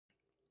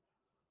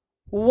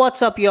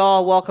What's up,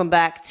 y'all? Welcome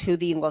back to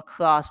the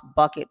Lacrosse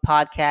Bucket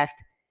Podcast.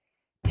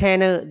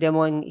 Tanner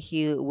Demling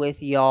here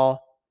with y'all.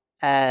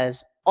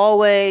 As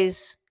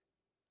always,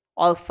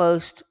 our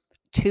first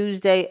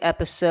Tuesday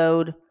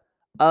episode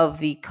of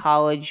the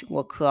college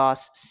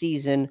lacrosse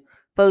season.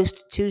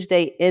 First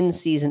Tuesday in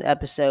season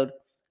episode,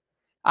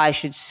 I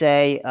should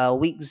say.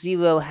 Week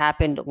 0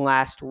 happened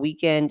last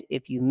weekend.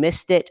 If you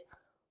missed it,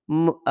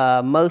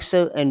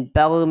 Mercer and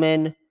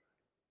Bellarmine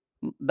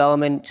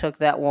took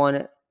that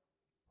one.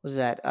 Was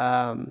that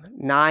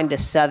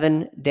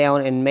 9-7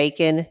 down in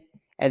Macon,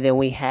 and then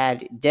we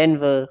had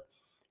Denver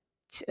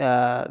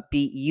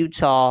beat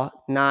Utah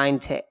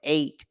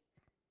 9-8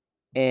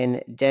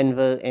 in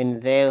Denver in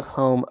their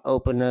home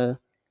opener,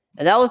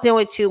 and that was the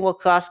only two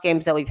lacrosse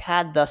games that we've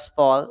had thus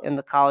far in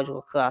the college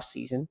lacrosse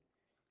season.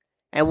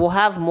 And we'll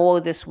have more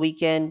this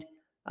weekend.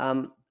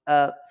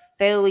 A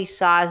fairly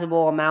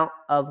sizable amount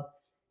of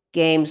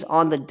games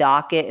on the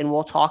docket, and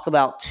we'll talk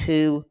about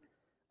two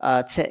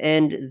to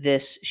end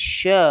this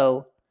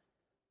show.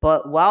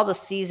 But while the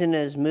season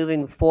is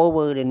moving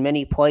forward in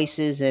many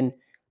places and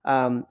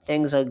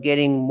things are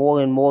getting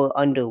more and more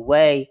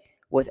underway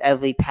with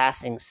every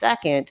passing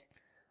second,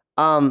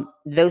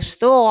 there's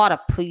still a lot of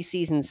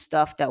preseason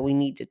stuff that we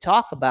need to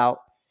talk about.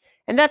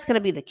 And that's going to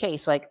be the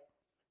case. Like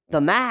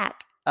the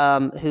MAC,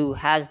 who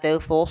has their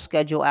full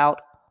schedule out,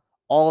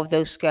 all of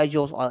those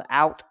schedules are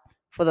out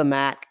for the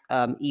MAC.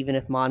 Even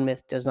if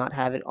Monmouth does not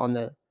have it on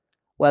the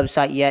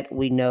website yet,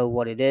 we know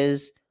what it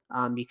is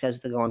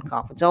because they're going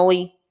conference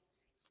only.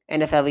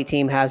 And if every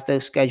team has their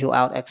schedule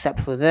out except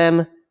for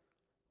them,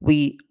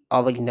 we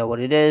already know what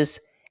it is.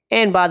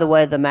 And by the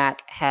way, the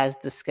MAC has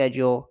the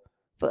schedule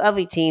for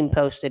every team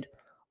posted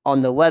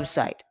on the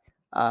website.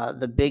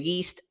 The Big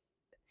East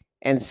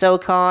and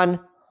SoCon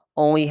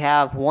only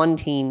have one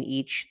team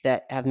each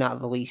that have not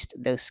released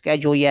their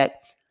schedule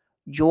yet.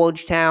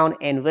 Georgetown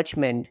and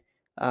Richmond.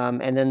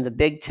 And then the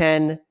Big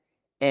Ten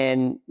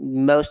and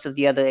most of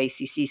the other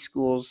ACC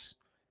schools,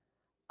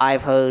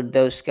 I've heard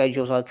those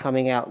schedules are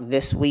coming out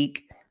this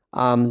week.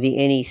 The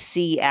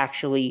NEC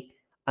actually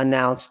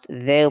announced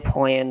their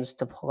plans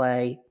to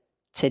play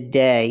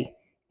today,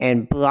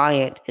 and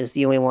Bryant is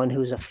the only one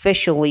who's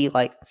officially,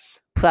 like,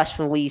 press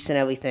release and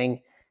everything,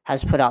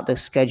 has put out their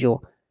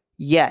schedule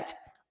yet.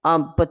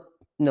 But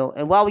no,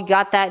 and while we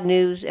got that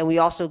news, and we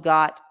also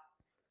got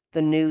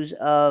the news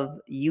of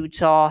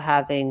Utah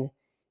having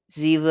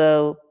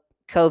 0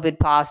 COVID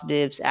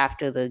positives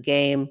after the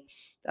game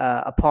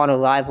upon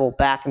arrival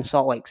back in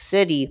Salt Lake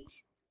City,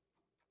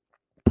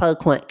 per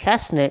Clint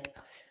Kesnick,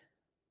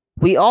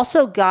 we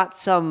also got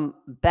some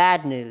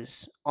bad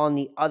news on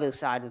the other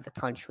side of the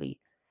country,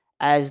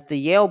 as the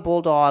Yale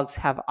Bulldogs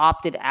have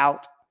opted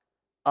out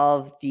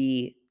of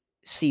the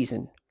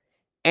season.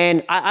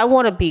 And I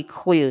want to be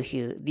clear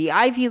here. The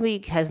Ivy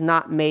League has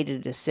not made a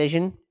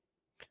decision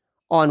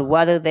on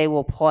whether they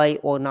will play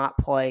or not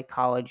play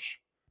college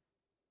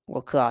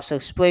lacrosse, so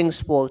spring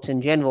sports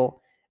in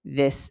general,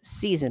 this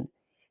season.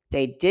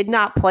 They did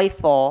not play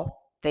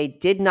fall. They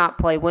did not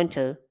play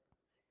winter.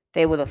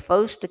 They were the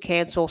first to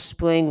cancel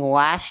spring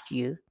last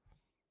year.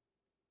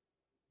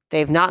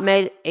 They've not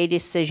made a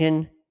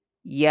decision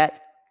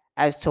yet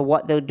as to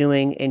what they're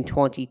doing in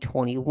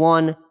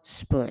 2021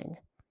 spring.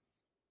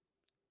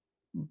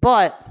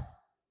 But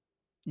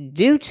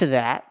due to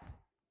that,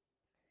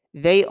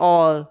 they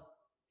are,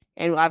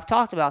 and I've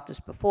talked about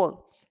this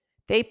before,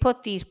 they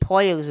put these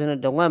players in a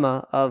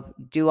dilemma of,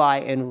 do I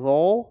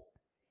enroll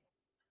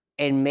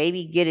and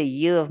maybe get a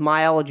year of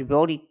my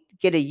eligibility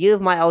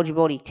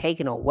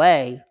taken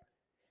away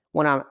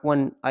when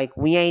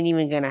we ain't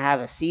even gonna have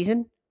a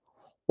season,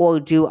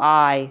 or do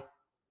I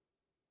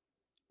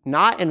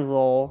not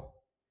enroll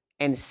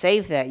and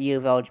save that year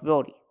of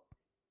eligibility?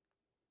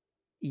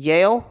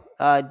 Yale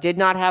did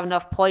not have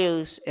enough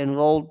players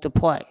enrolled to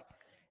play.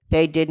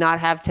 They did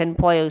not have 10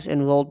 players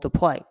enrolled to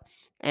play.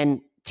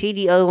 And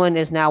TD Ierlan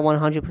is now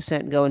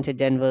 100% going to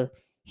Denver.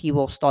 He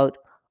will start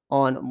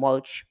on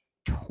March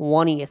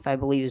 20th, I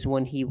believe, is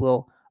when he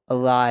will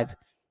arrive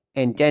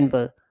in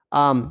Denver.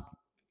 So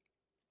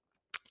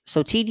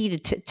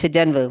TD to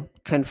Denver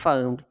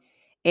confirmed.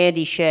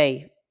 Andy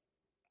Shea,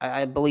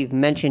 I believe,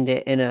 mentioned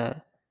it in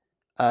a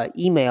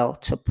email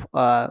to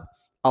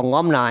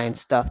alumni and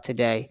stuff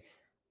today,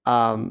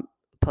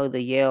 per the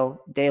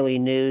Yale Daily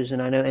News,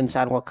 and I know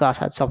Inside Lacrosse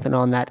had something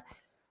on that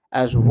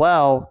as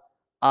well,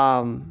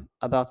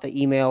 about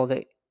the email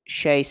that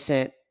Shea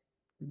sent,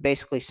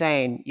 basically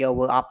saying,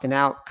 we're opting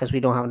out because we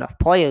don't have enough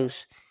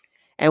players.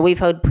 And we've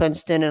heard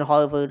Princeton and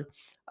Harvard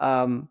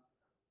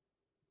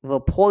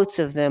reports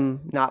of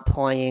them not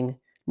playing,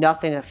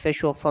 nothing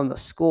official from the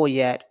school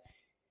yet.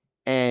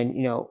 And,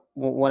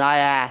 when I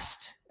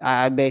asked,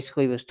 I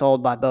basically was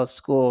told by both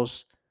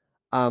schools,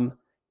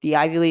 the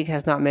Ivy League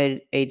has not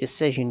made a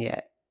decision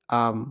yet.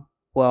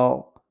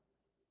 Well,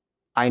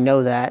 I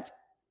know that.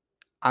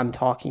 I'm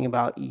talking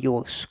about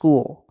your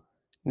school,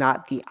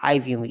 not the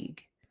Ivy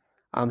League.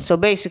 So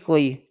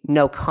basically,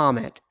 no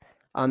comment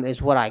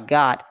is what I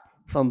got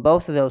from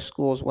both of those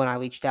schools when I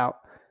reached out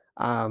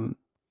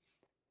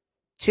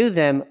to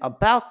them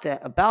about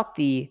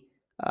the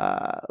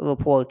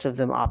reports of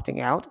them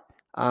opting out.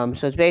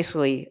 So it's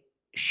basically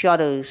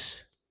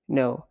shutters,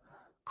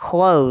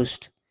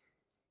 closed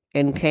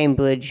in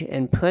Cambridge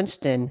and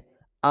Princeton.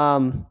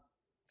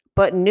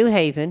 But in New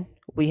Haven,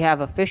 we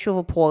have official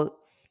report: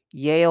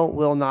 Yale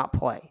will not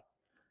play.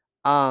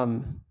 I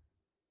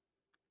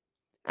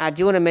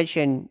do want to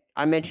mention,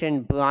 I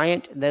mentioned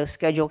Bryant, their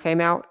schedule came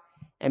out,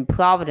 and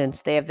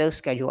Providence, they have their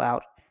schedule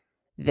out.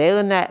 They're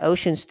in that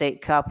Ocean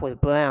State Cup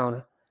with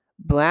Brown.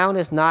 Brown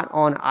is not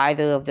on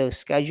either of those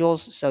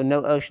schedules, so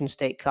no Ocean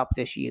State Cup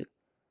this year,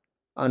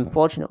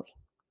 unfortunately.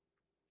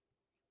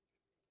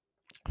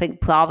 I think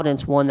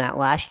Providence won that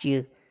last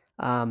year,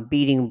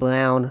 beating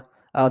Brown.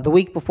 The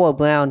week before,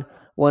 Brown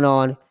went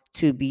on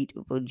to beat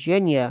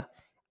Virginia.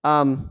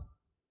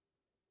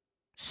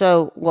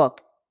 So,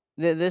 look,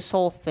 this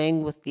whole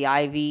thing with the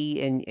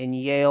Ivy and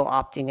Yale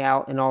opting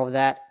out and all of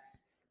that,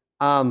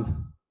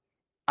 I'm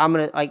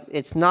gonna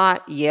it's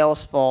not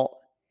Yale's fault.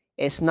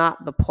 It's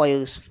not the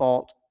players'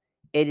 fault.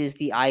 It is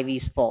the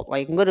Ivy's fault.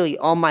 Like literally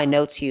on my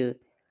notes here,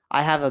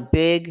 I have a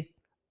big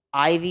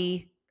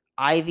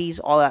Ivy's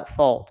all at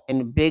fault,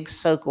 and a big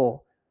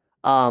circle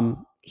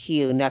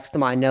here next to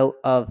my note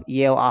of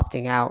Yale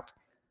opting out.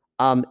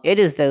 It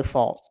is their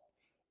fault.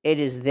 It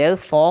is their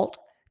fault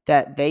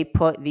that they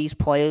put these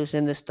players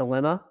in this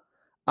dilemma.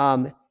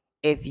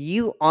 If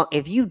you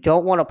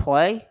don't want to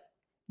play,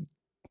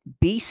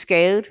 be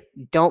scared.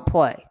 Don't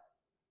play.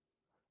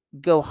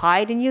 Go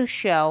hide in your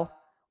shell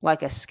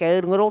like a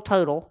scared little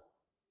turtle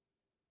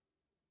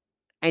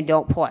and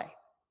don't play.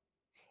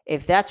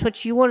 If that's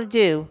what you want to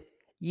do,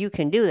 you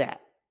can do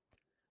that.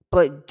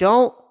 But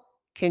don't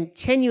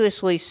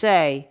continuously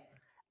say,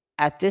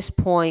 at this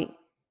point,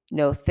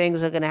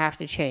 things are going to have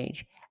to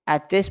change.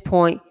 At this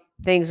point,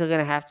 things are going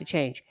to have to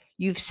change.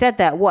 You've said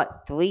that,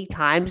 3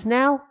 times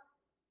now?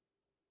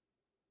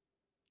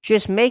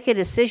 Just make a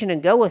decision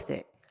and go with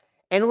it.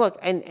 And look,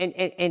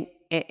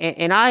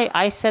 and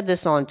I said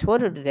this on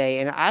Twitter today,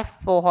 and I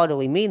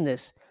full-heartedly mean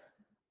this.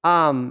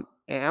 And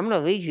I'm going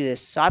to read you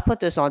this. So I put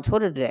this on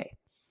Twitter today.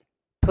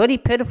 Pretty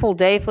pitiful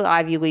day for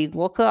Ivy League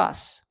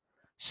lacrosse.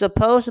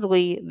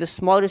 Supposedly the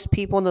smartest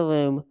people in the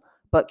room,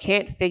 but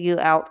can't figure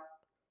out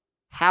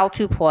how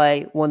to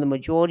play when the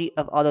majority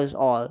of others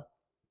are.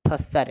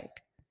 Pathetic.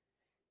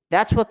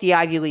 That's what the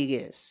Ivy League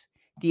is.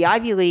 The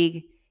Ivy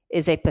League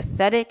is a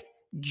pathetic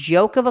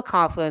joke of a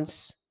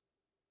conference.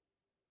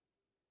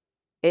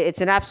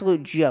 It's an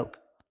absolute joke.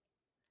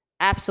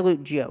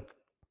 Absolute joke.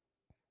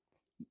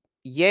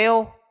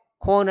 Yale,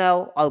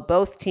 Cornell are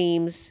both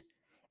teams,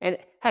 and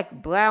heck,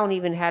 Brown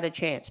even had a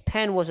chance.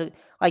 Penn was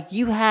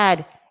you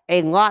had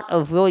a lot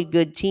of really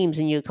good teams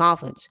in your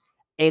conference,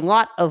 a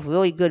lot of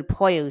really good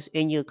players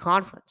in your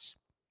conference.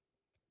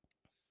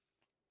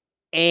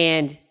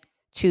 And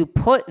to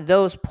put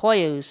those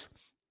players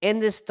in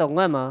this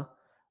dilemma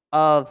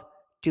of,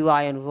 do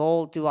I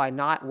enroll, do I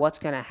not, what's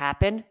going to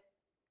happen?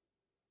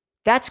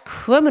 That's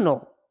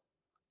criminal.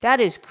 That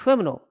is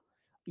criminal.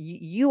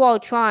 You are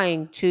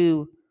trying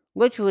to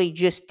literally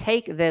just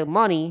take their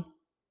money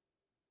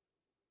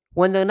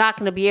when they're not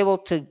going to be able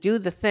to do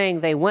the thing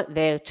they went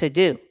there to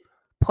do,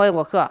 play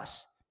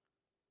lacrosse.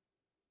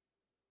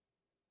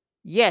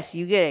 Yes,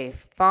 you get a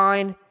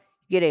fine,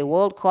 you get a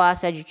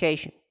world-class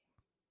education.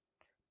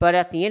 But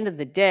at the end of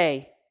the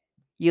day,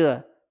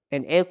 you're,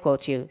 in air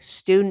quotes here,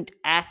 student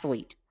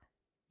athlete.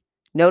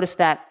 Notice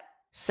that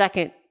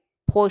second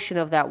portion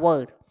of that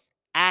word,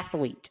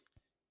 athlete.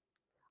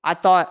 I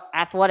thought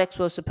athletics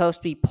was supposed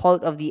to be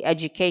part of the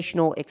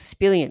educational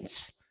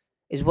experience,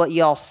 is what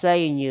y'all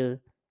say in your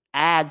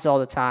ads all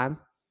the time.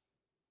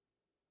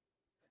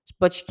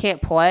 But you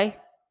can't play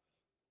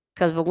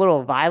because of a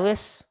little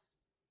virus.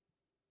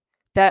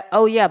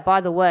 Oh yeah,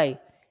 by the way,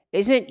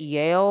 isn't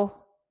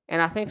Yale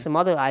and I think some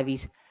other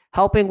Ivies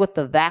helping with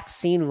the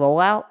vaccine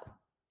rollout?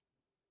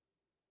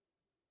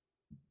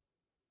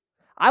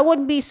 I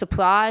wouldn't be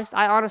surprised.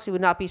 I honestly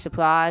would not be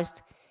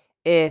surprised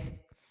if,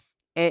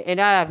 and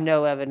I have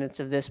no evidence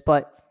of this,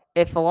 but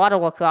if a lot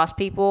of lacrosse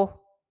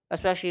people,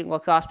 especially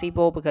lacrosse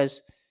people,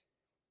 because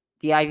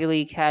the Ivy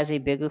League has a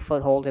bigger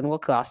foothold in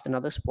lacrosse than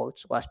other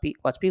sports, let's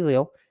be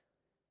real,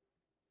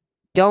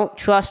 don't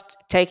trust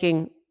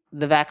taking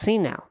the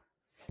vaccine now.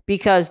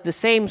 Because the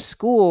same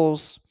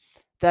schools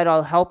that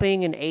are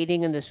helping and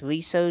aiding in this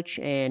research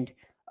and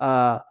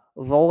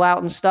rollout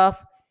and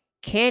stuff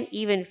can't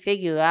even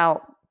figure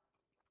out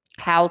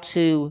how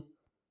to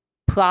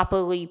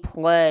properly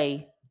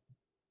play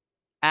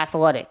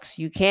athletics.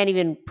 You can't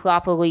even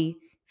properly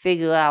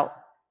figure out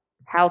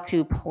how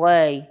to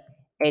play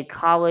a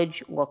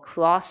college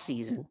lacrosse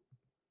season.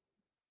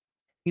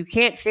 You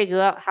can't figure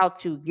out how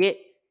to get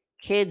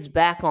kids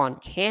back on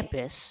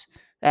campus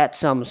at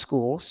some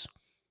schools.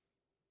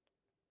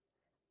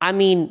 I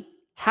mean,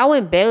 how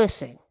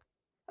embarrassing.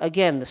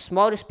 Again, the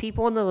smartest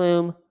people in the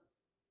room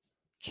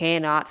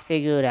cannot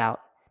figure it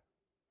out.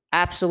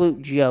 Absolute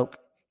joke.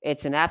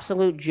 It's an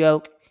absolute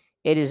joke.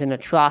 It is an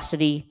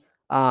atrocity.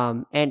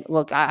 And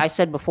look, I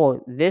said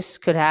before, this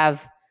could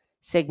have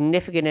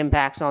significant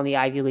impacts on the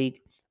Ivy League.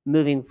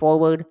 moving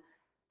forward.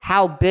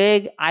 How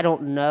big, I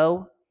don't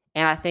know.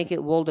 And I think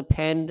it will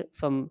depend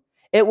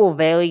it will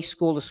vary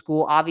school to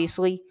school,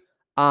 obviously.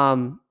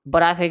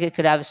 But I think it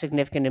could have a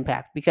significant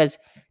impact because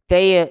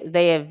they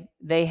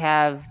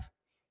have,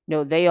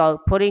 they are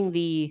putting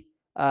the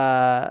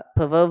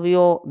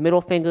proverbial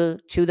middle finger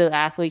to the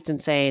athletes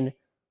and saying,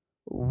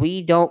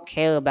 we don't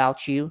care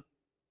about you.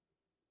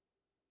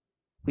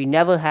 We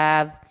never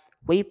have.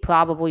 We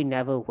probably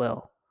never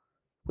will.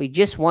 We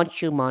just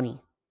want your money.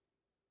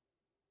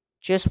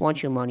 Just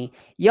want your money.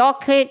 Y'all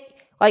can't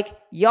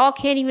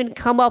even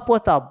come up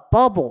with a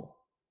bubble.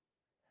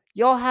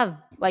 Y'all have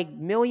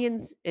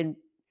millions in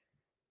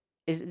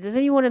does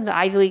anyone in the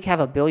Ivy League have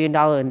 $1 billion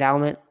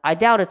endowment? I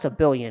doubt it's $1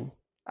 billion.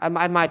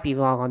 I might be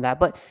wrong on that,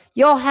 but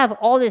y'all have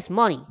all this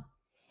money,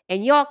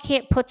 and y'all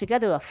can't put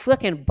together a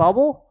freaking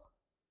bubble.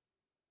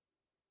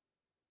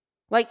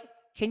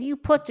 Can you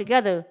put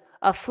together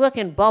a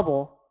freaking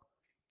bubble?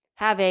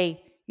 Have a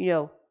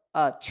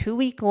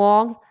 2-week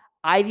long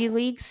Ivy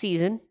League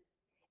season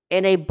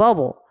in a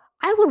bubble.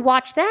 I would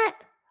watch that.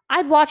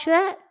 I'd watch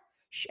that.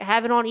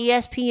 Have it on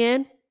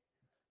ESPN.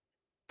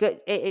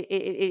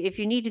 If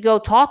you need to go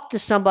talk to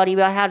somebody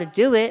about how to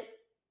do it,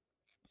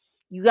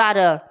 you got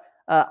a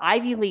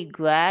Ivy League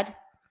grad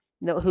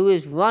who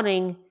is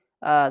running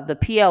the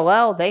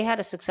PLL. They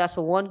had a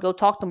successful one. Go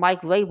talk to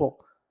Mike Rabel,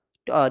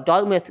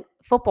 Dartmouth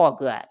football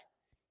grad.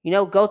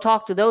 Go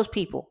talk to those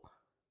people.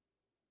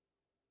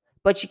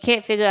 But you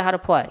can't figure out how to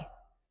play.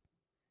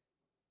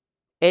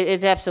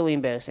 It's absolutely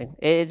embarrassing.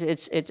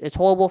 It's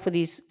horrible for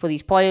these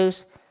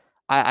players.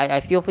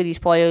 I feel for these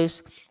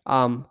players.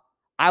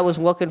 I was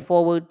looking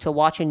forward to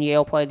watching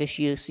Yale play this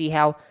year, see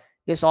how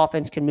this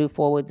offense can move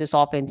forward. This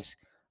offense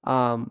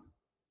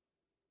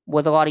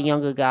with a lot of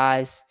younger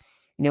guys.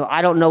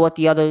 I don't know what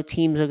the other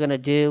teams are going to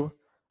do.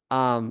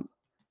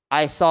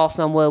 I saw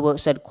somewhere where it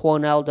said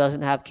Cornell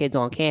doesn't have kids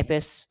on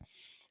campus.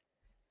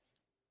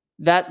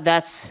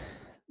 That's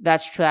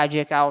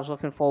tragic. I was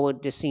looking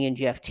forward to seeing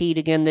Jeff Teed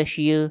again this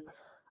year.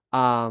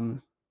 I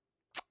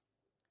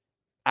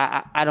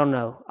don't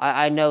know.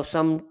 I know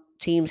some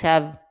teams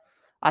have.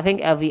 I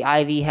think every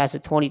Ivy has a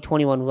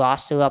 2021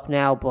 roster up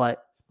now,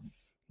 but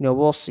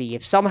we'll see.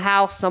 If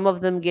somehow some of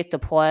them get to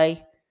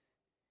play,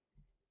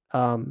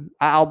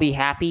 I'll be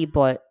happy.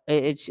 But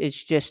it's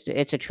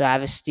a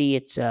travesty.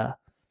 It's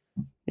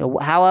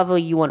however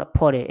you want to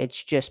put it,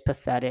 it's just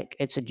pathetic.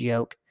 It's a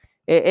joke.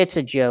 It's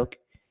a joke.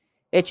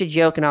 It's a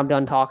joke, and I'm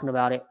done talking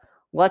about it.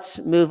 Let's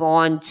move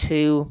on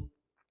to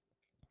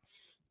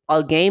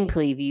our game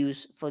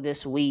previews for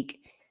this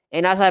week.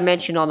 And as I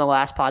mentioned on the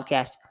last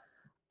podcast,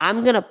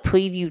 I'm going to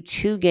preview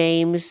 2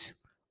 games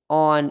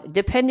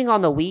depending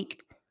on the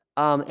week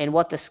and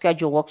what the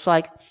schedule looks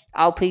like.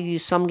 I'll preview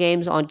some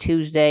games on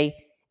Tuesday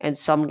and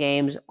some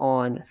games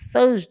on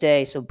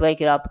Thursday. So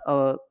break it up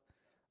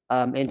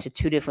into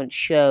 2 different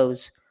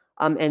shows.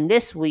 And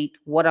this week,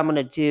 what I'm going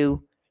to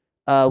do,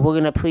 we're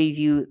going to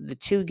preview the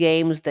 2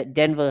 games that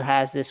Denver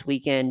has this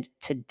weekend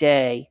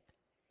today.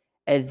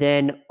 And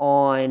then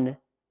on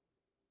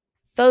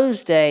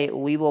Thursday,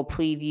 we will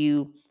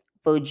preview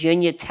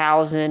Virginia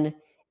Towson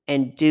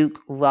and Duke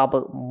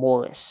Robert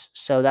Morris.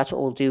 So that's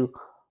what we'll do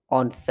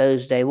on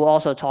Thursday. We'll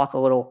also talk a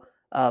little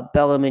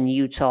Bellarmine,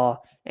 Utah,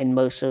 and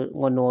Mercer,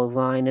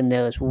 Lenoir-Rhyne in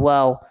there as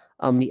well.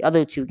 The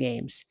other 2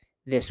 games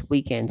this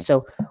weekend.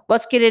 So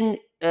let's get in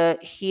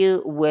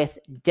here with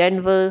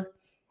Denver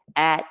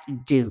at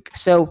Duke.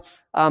 So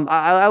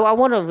I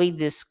want to read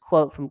this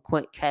quote from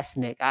Quint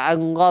Kessenich. I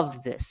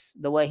loved this,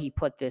 the way he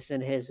put this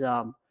in his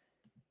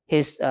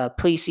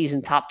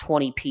preseason top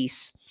 20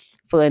 piece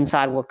for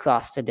Inside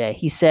Lacrosse today.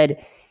 He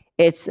said,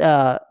 it's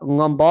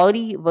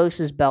Lombardi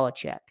versus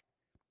Belichick.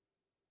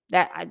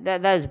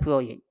 That is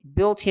brilliant.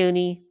 Bill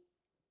Tierney,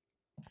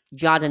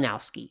 John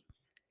Danowski.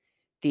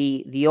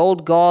 The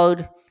old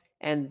guard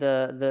and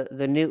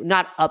the new,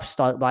 not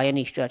upstart by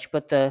any stretch,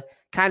 but the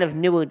kind of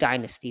newer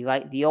dynasty,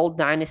 right? The old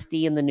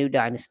dynasty and the new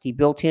dynasty.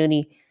 Bill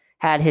Tierney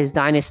had his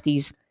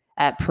dynasties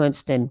at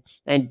Princeton,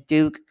 and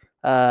Duke,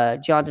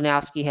 John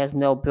Danowski has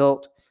now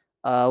built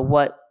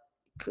I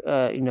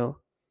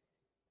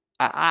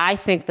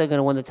think they're going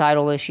to win the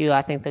title this year.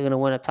 I think they're going to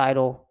win a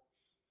title,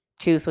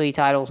 2-3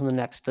 titles in the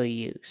next 3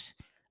 years.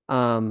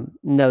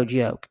 No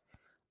joke.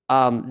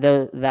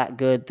 They're that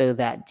good. They're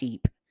that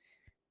deep.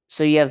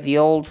 So you have the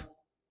old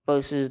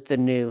versus the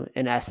new,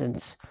 in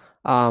essence.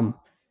 And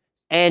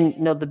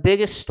the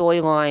biggest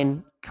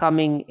storyline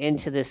coming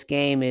into this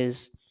game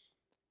is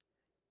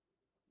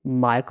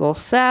Michael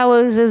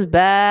Sowers is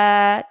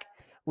back.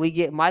 We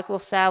get Michael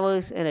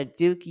Sowers in a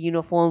Duke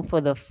uniform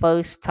for the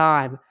first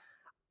time.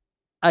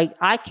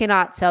 I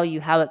cannot tell you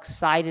how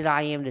excited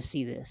I am to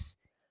see this.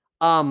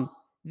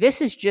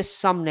 This is just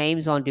some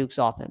names on Duke's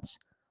offense.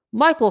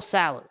 Michael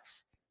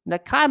Sowers,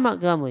 Nakai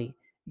Montgomery,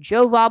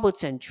 Joe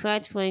Robertson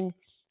transferring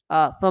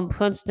from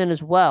Princeton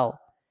as well.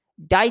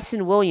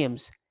 Dyson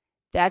Williams.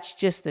 That's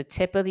just the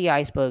tip of the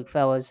iceberg,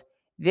 fellas.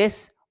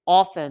 This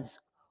offense,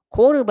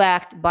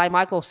 quarterbacked by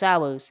Michael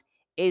Sowers,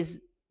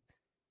 is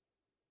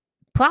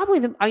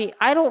probably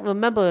I don't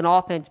remember an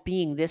offense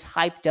being this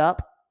hyped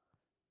up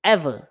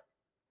ever.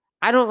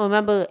 I don't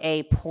remember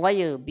a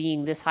player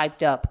being this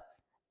hyped up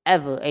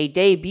ever, a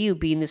debut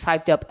being this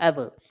hyped up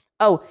ever.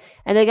 Oh,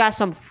 and they got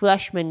some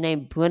freshman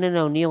named Brennan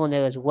O'Neill in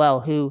there as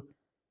well, who,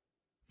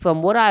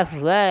 from what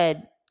I've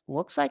read,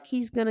 looks like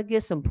he's gonna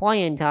get some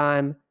playing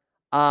time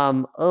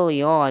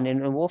early on,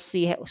 and we'll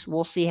see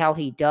how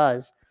he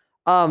does.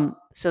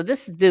 So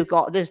this Duke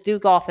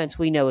offense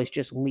we know is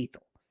just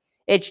lethal.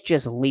 It's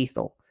just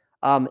lethal.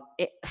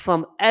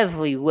 From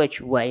every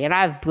which way, and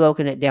I've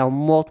broken it down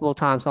multiple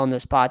times on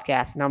this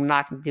podcast, and I'm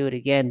not going to do it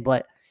again.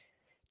 But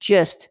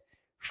just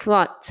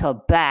front to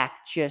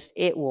back, just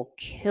it will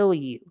kill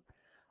you.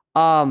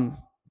 Now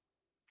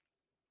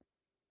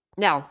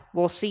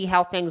we'll see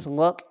how things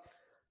look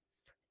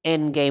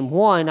in game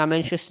one. I'm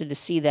interested to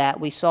see that.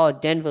 We saw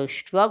Denver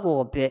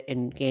struggle a bit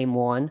in game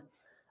one.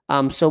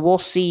 So we'll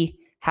see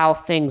how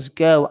things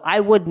go.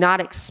 I would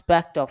not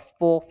expect a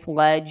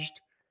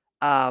full-fledged,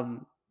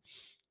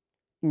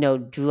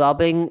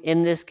 drubbing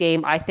in this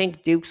game. I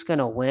think Duke's going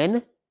to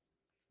win.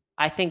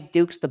 I think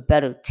Duke's the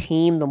better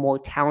team, the more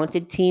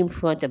talented team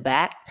front to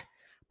back.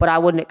 But I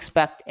wouldn't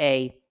expect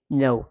a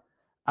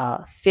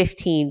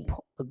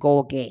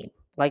 15-goal game.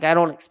 Like, I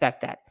don't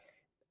expect that.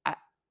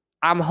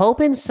 I'm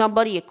hoping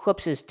somebody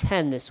eclipses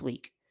 10 this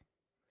week.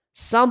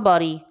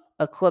 Somebody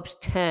eclipses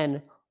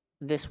 10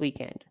 this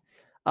weekend.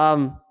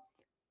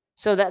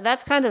 So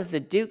that's kind of the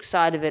Duke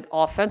side of it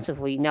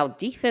offensively. Now,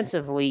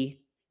 defensively,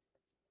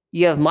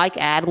 you have Mike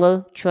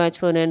Adler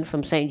transferring in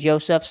from St.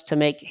 Joseph's to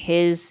make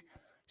his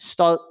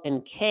start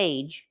in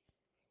Cage.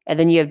 And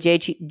then you have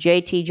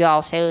JT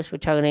Giles Harris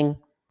returning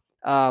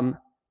to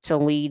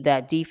lead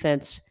that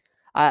defense.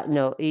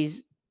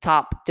 He's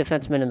top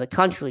defenseman in the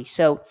country.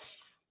 So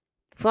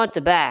front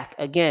to back,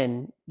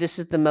 again, this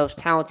is the most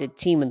talented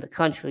team in the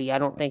country. I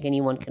don't think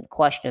anyone can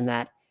question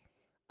that.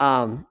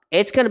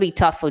 It's going to be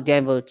tough for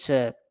Denver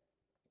to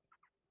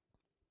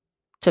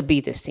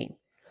beat this team.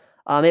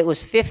 It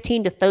was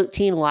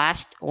 15-13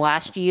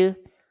 last year.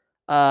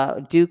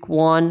 Duke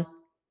won,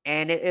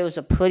 and it was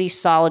a pretty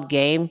solid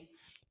game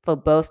for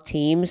both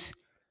teams.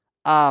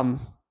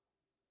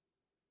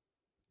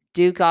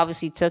 Duke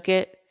obviously took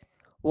it.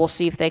 We'll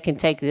see if they can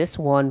take this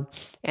one.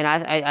 And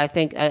I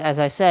think, as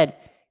I said,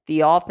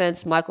 the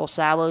offense, Michael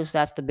Salos,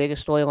 that's the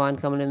biggest storyline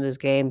coming in this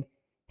game.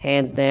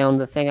 Hands down,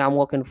 the thing I'm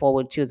looking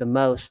forward to the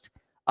most.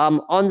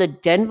 On the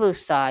Denver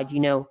side,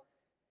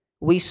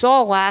 we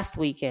saw last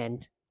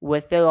weekend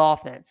with their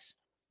offense,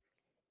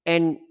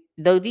 and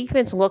the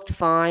defense looked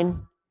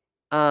fine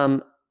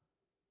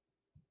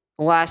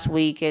last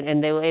week,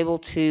 and they were able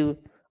to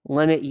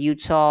limit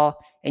Utah.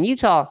 And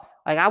Utah,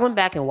 I went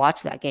back and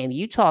watched that game.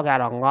 Utah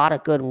got a lot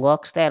of good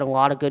looks. They had a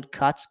lot of good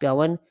cuts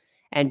going,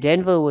 and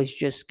Denver was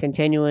just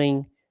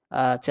continuing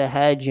to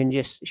hedge and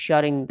just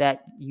shutting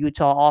that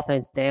Utah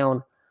offense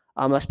down,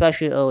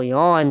 especially early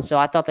on. So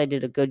I thought they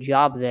did a good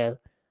job there.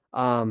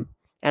 And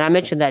I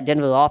mentioned that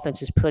Denver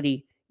offense is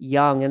pretty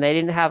young, and they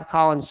didn't have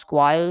Colin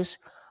Squires.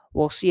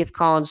 We'll see if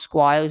Colin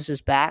Squires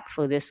is back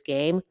for this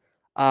game.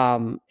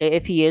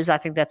 If he is, I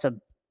think that's a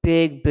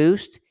big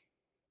boost.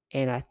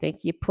 And I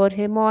think you put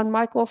him on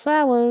Michael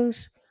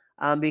Salos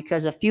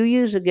because a few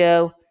years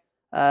ago,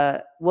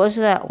 was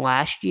that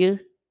last year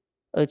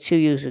or 2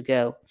 years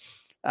ago,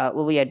 where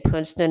we had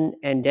Princeton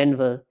and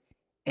Denver.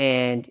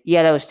 And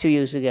yeah, that was 2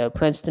 years ago,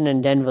 Princeton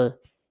and Denver.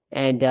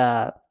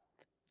 And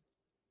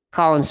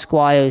Colin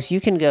Squires,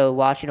 you can go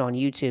watch it on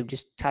YouTube.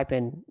 Just type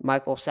in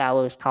Michael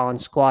Salos, Colin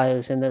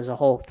Squires, and there's a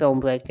whole film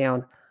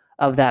breakdown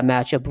of that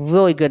matchup.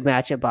 Really good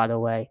matchup, by the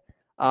way.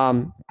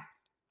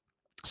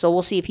 So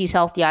we'll see if he's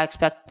healthy. I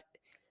expect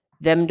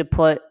them to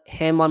put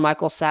him on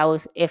Michael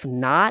Salos. If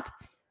not,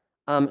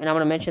 and I'm going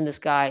to mention this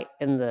guy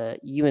in the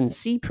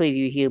UNC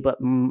preview here, but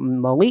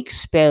Malik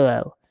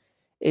Sparrow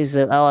is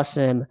the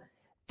LSM.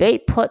 They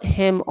put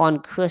him on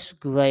Chris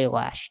Gray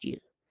last year.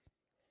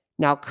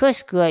 Now,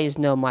 Chris Gray is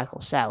no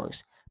Michael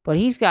Salos, but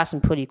he's got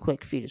some pretty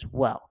quick feet as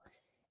well.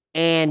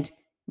 And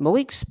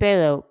Malik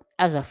Sparrow,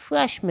 as a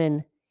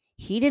freshman,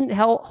 he didn't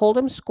hold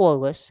him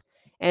scoreless,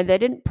 and they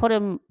didn't put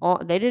him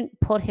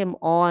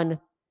on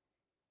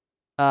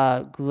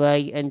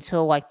Gray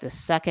until like the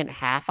second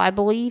half, I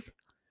believe.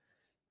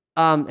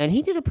 And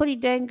he did a pretty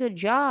dang good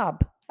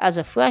job as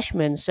a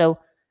freshman. So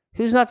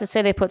who's not to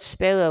say they put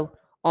Sparrow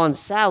on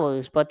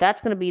Salos, but that's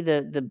going to be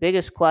the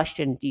biggest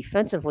question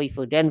defensively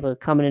for Denver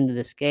coming into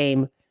this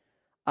game.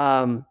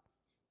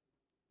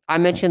 I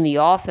mentioned the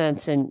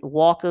offense, and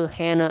Walker,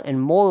 Hannah,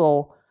 and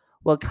Morrill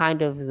were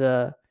kind of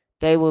the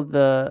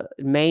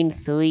main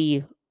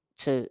three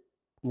to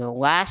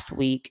last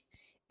week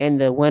in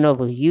the win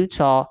over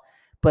Utah,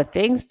 but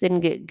things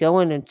didn't get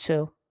going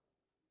until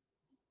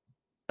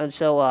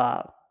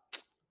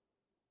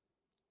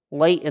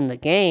late in the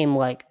game,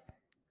 like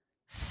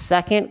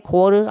second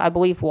quarter. I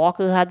believe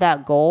Walker had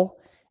that goal,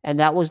 and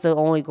that was the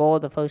only goal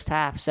of the first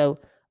half. So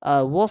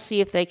we'll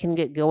see if they can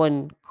get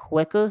going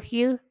quicker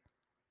here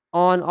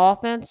on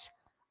offense.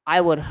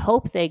 I would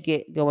hope they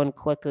get going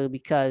quicker,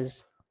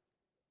 because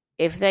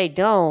if they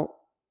don't,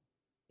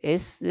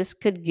 this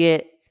could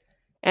get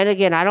And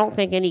again, I don't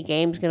think any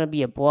game's going to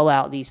be a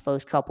blowout these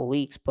first couple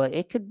weeks, but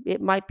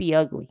it might be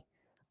ugly.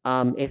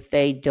 If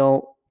they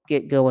don't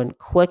get going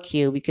quick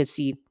here, we could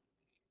see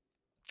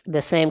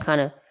the same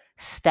kind of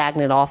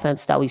stagnant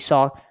offense that we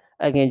saw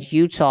against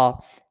Utah.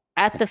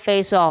 At the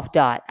face-off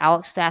dot,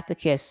 Alex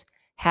Stathakis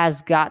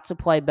has got to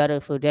play better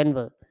for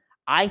Denver.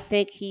 I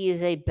think he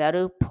is a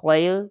better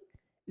player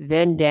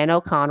than Dan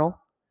O'Connell,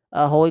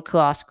 a Holy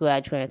Cross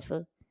grad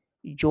transfer,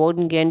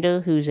 Jordan Gender,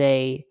 who's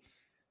a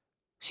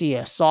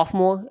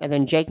sophomore, and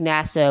then Jake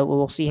Nasso,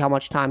 we'll see how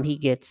much time he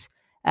gets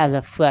as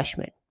a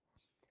freshman.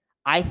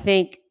 I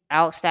think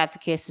Alex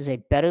Stathakis is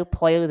a better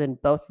player than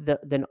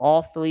than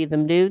all three of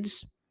them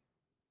dudes.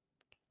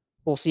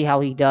 We'll see how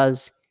he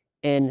does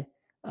in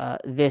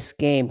this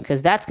game,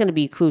 because that's going to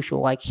be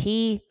crucial.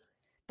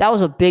 That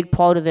was a big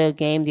part of their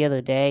game the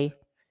other day,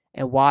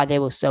 and why they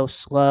were so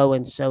slow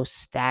and so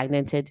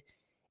stagnated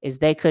is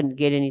they couldn't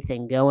get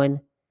anything going.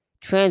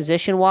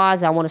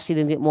 Transition-wise, I want to see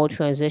them get more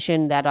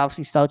transition. That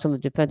obviously starts on the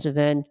defensive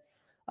end.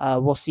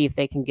 We'll see if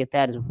they can get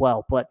that as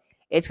well. But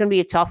it's going to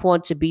be a tough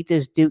one to beat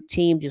this Duke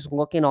team just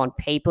looking on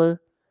paper.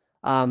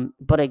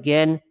 But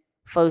again,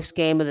 first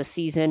game of the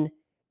season,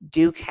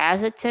 Duke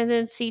has a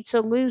tendency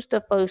to lose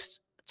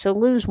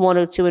one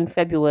or two in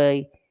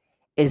February.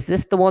 Is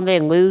this the one they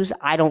lose?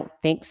 I don't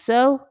think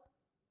so.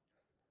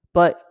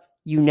 But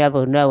you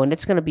never know. And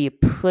it's going to be a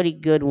pretty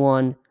good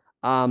one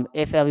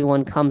if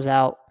everyone comes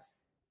out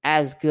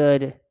as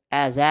good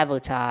as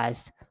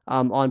advertised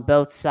on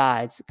both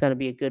sides. It's going to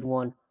be a good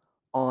one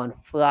on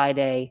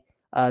Friday.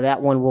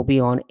 That one will be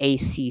on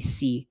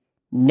ACC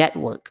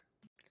Network.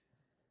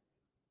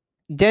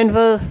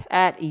 Denver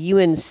at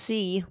UNC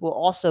will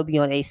also be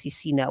on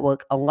ACC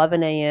Network,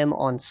 11 a.m.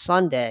 on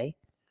Sunday.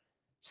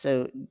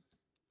 So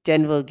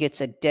Denver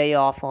gets a day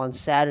off on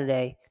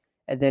Saturday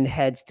and then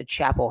heads to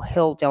Chapel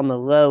Hill down the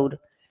road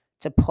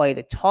to play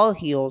the Tar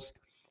Heels.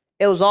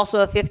 It was also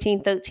a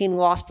 15-13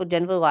 loss for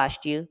Denver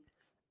last year.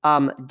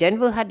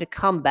 Denver had to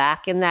come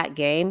back in that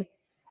game.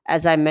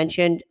 As I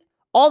mentioned,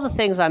 all the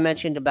things I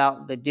mentioned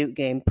about the Duke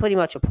game pretty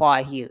much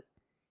apply here.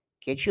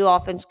 Get your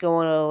offense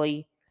going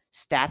early.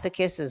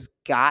 Stathakis has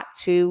got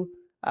to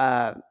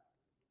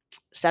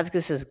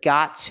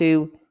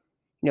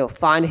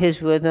find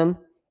his rhythm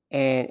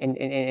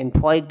and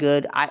play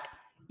good. I'm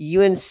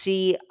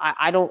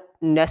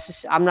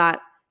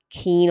not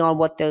keen on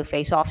what their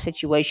face-off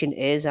situation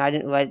is. I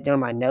didn't write it down in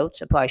my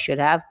notes. I probably should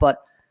have, but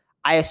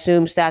I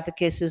assume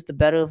Stathakis is the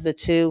better of the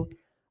two.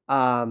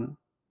 One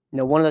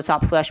of the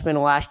top freshmen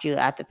last year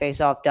at the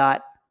face-off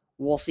dot.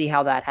 We'll see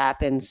how that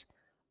happens.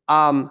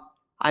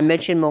 I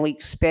mentioned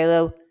Malik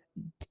Sparrow.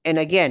 And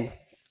again,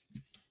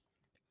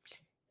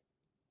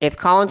 if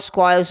Colin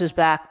Squires is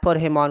back, put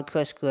him on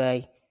Chris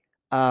Gray.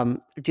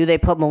 Do they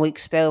put Malik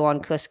Sparrow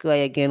on Chris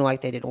Gray again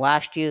like they did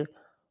last year?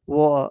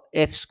 Or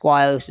if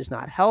Squires is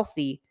not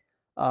healthy,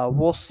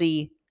 we'll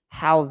see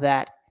how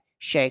that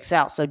shakes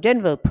out. So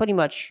Denver, pretty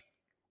much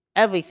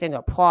everything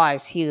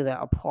applies here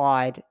that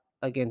applied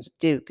against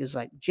Duke. Is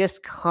like,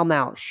 just come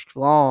out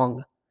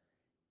strong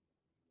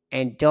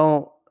and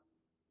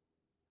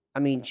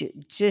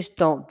just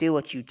don't do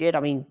what you did.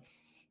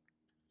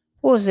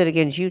 What was it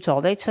against Utah?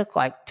 They took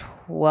like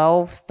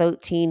 12,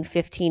 13,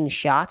 15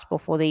 shots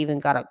before they even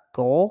got a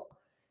goal.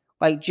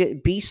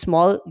 Be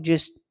smart.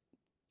 Just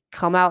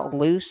come out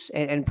loose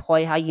and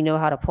play how you know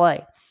how to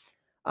play.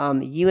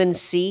 UNC,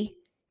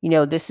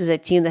 this is a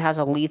team that has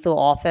a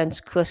lethal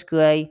offense. Chris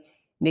Gray,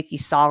 Nicky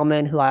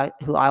Solomon, who I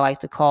like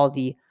to call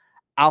the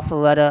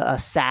Alpharetta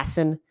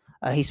Assassin.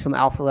 He's from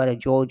Alpharetta,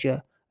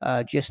 Georgia,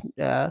 just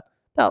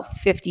about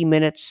 30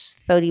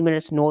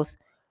 minutes north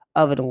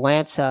of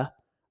Atlanta.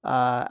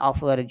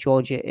 Alpharetta,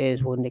 Georgia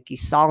is where Nicky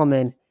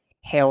Solomon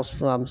hails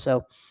from.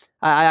 So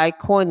I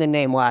coined the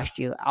name last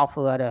year,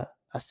 Alpharetta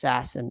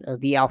Assassin,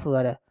 the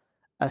Alpharetta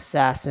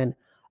Assassin.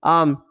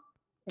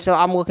 So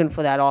I'm looking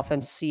for that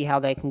offense, see how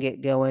they can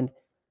get going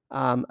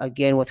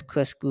again with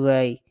Chris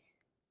Gray.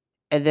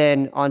 And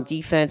then on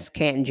defense,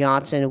 Canton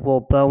Johnson, Will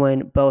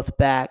Bowen, both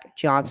back.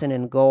 Johnson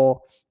in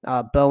goal.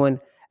 Bowen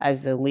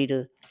as the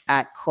leader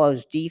at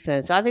close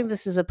defense. I think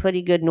this is a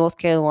pretty good North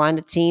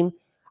Carolina team.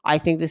 I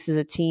think this is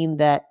a team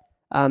that,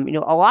 a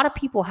lot of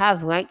people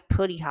have ranked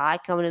pretty high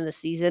coming in the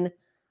season.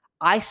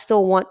 I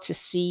still want to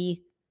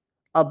see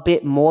a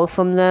bit more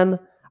from them.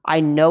 I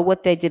know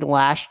what they did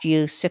last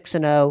year,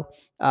 6-0.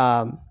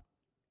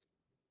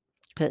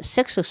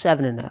 6 or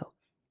 7-0.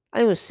 I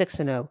think it was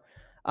 6-0.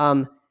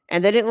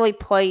 And they didn't really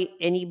play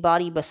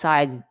anybody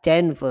besides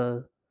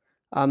Denver,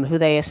 who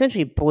they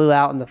essentially blew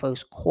out in the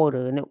first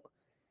quarter. And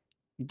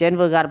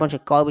Denver got a bunch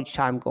of garbage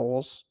time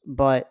goals,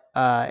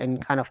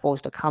 and kind of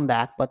forced a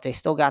comeback, but they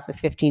still got the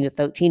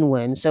 15-13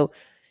 win. So,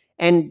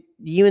 and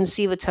UNC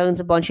returns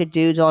a bunch of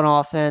dudes on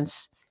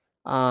offense,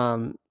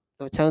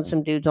 returns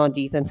some dudes on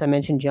defense. I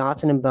mentioned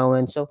Johnson and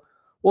Bowen. So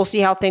we'll see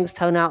how things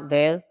turn out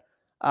there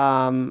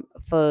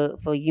for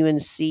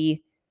UNC.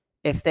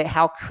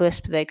 How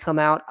crisp they come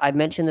out. I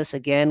mentioned this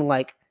again,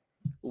 like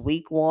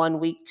week 1,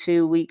 week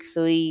 2, week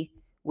 3,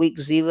 week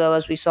 0,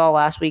 as we saw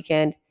last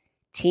weekend.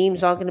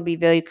 Teams aren't going to be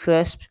very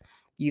crisp.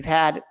 You've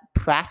had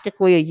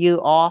practically a year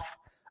off.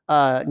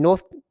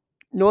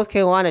 North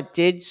Carolina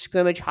did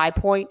scrimmage High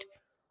Point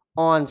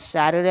on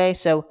Saturday,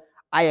 so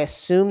I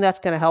assume that's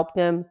going to help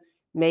them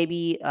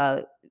maybe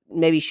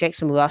shake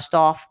some rust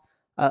off.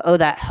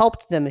 That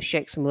helped them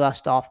shake some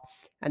rust off,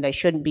 and they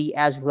shouldn't be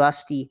as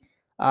rusty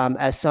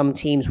as some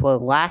teams were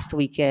last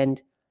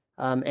weekend,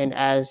 and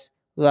as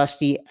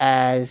rusty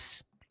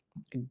as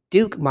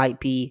Duke might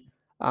be,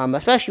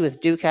 especially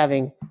with Duke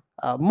having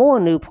more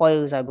new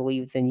players, I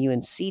believe, than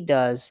UNC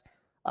does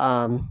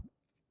on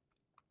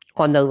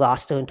the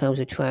roster in terms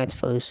of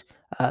transfers,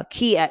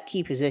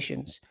 key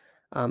positions,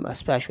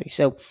 especially.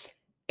 So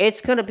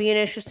it's going to be an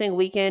interesting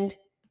weekend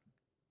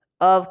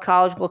of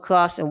college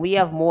lacrosse, and we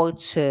have more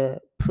to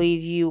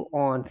preview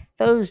on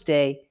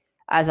Thursday.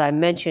 As I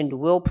mentioned,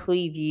 we'll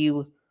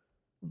preview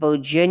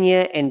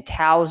Virginia and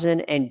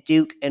Towson and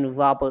Duke and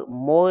Robert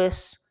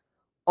Morris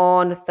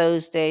on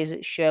Thursday's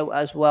show,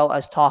 as well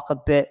as talk a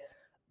bit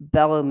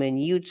Bellarmine,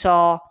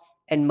 Utah,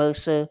 and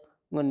Mercer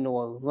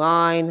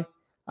Lenoir-Rhyne,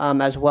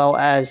 as well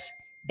as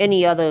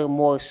any other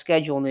more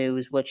schedule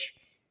news, which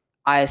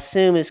I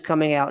assume is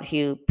coming out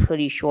here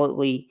pretty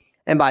shortly.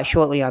 And by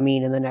shortly, I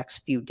mean in the next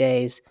few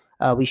days.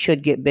 We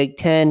should get Big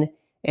Ten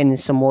and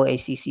some more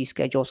ACC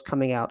schedules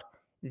coming out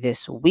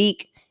this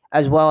week,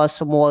 as well as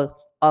some more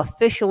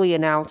officially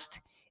announced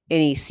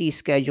NEC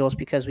schedules,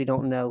 because we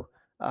don't know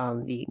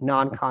the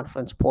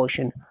non-conference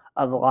portion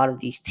of a lot of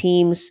these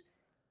teams.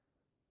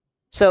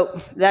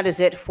 So that is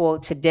it for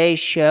today's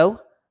show.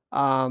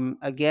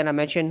 Again, I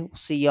mentioned we'll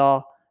see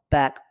y'all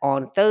back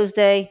on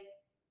Thursday.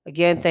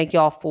 Again, thank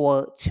y'all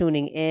for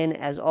tuning in.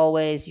 As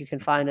always, you can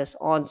find us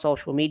on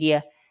social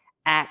media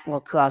at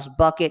Lacrosse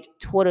Bucket,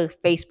 Twitter,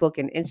 Facebook,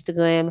 and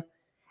Instagram.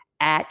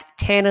 At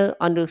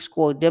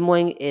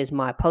Tanner_Dimling is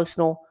my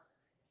personal.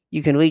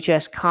 You can reach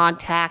us,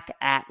 contact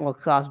at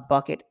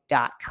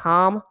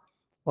lacrossebucket.com.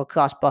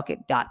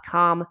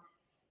 Lacrossebucket.com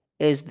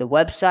is the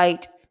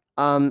website.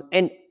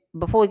 And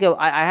before we go,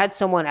 I had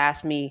someone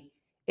ask me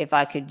if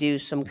I could do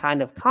some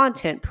kind of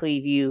content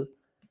preview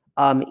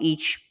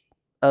each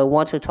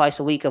once or twice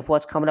a week of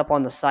what's coming up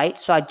on the site.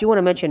 So I do want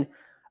to mention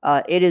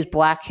it is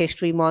Black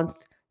History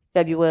Month.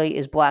 February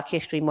is Black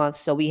History Month.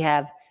 So we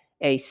have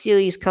a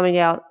series coming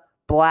out,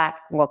 Black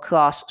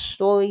Lacrosse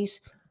Stories.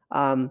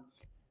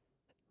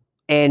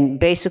 And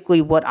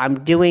basically what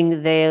I'm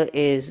doing there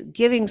is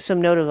giving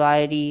some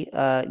notoriety,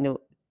 not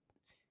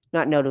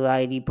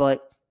notoriety,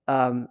 but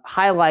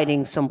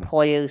highlighting some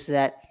players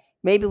that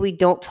maybe we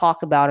don't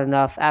talk about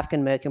enough,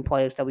 African-American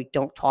players that we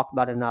don't talk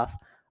about enough.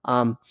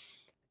 By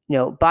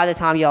the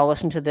time y'all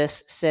listen to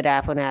this, Sid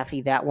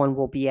Abernathy, that one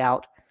will be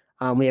out.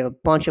 We have a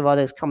bunch of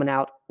others coming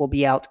out. Will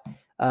be out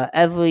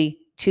every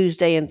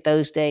Tuesday and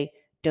Thursday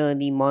during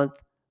the month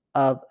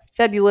of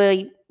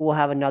February. We'll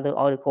have another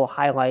article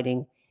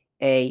highlighting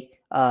a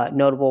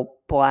notable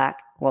Black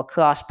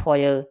lacrosse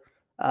player,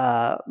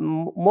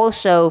 more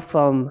so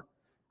from,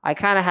 I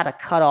kind of had a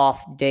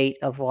cutoff date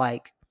of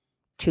like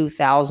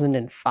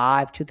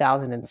 2005,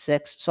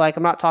 2006. So like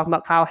I'm not talking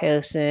about Kyle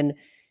Harrison,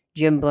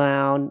 Jim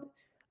Brown.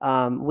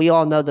 We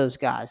all know those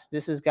guys.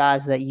 This is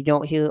guys that you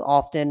don't hear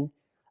often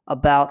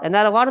about, and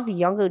that a lot of the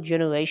younger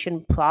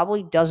generation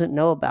probably doesn't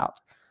know about.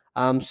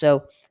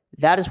 So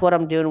that is what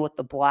I'm doing with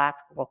the Black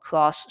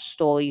Lacrosse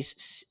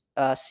Stories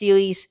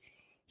series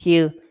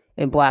here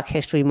in Black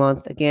History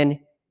Month. Again,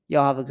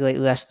 y'all have a great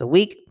rest of the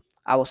week.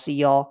 I will see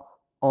y'all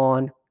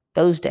on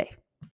Thursday.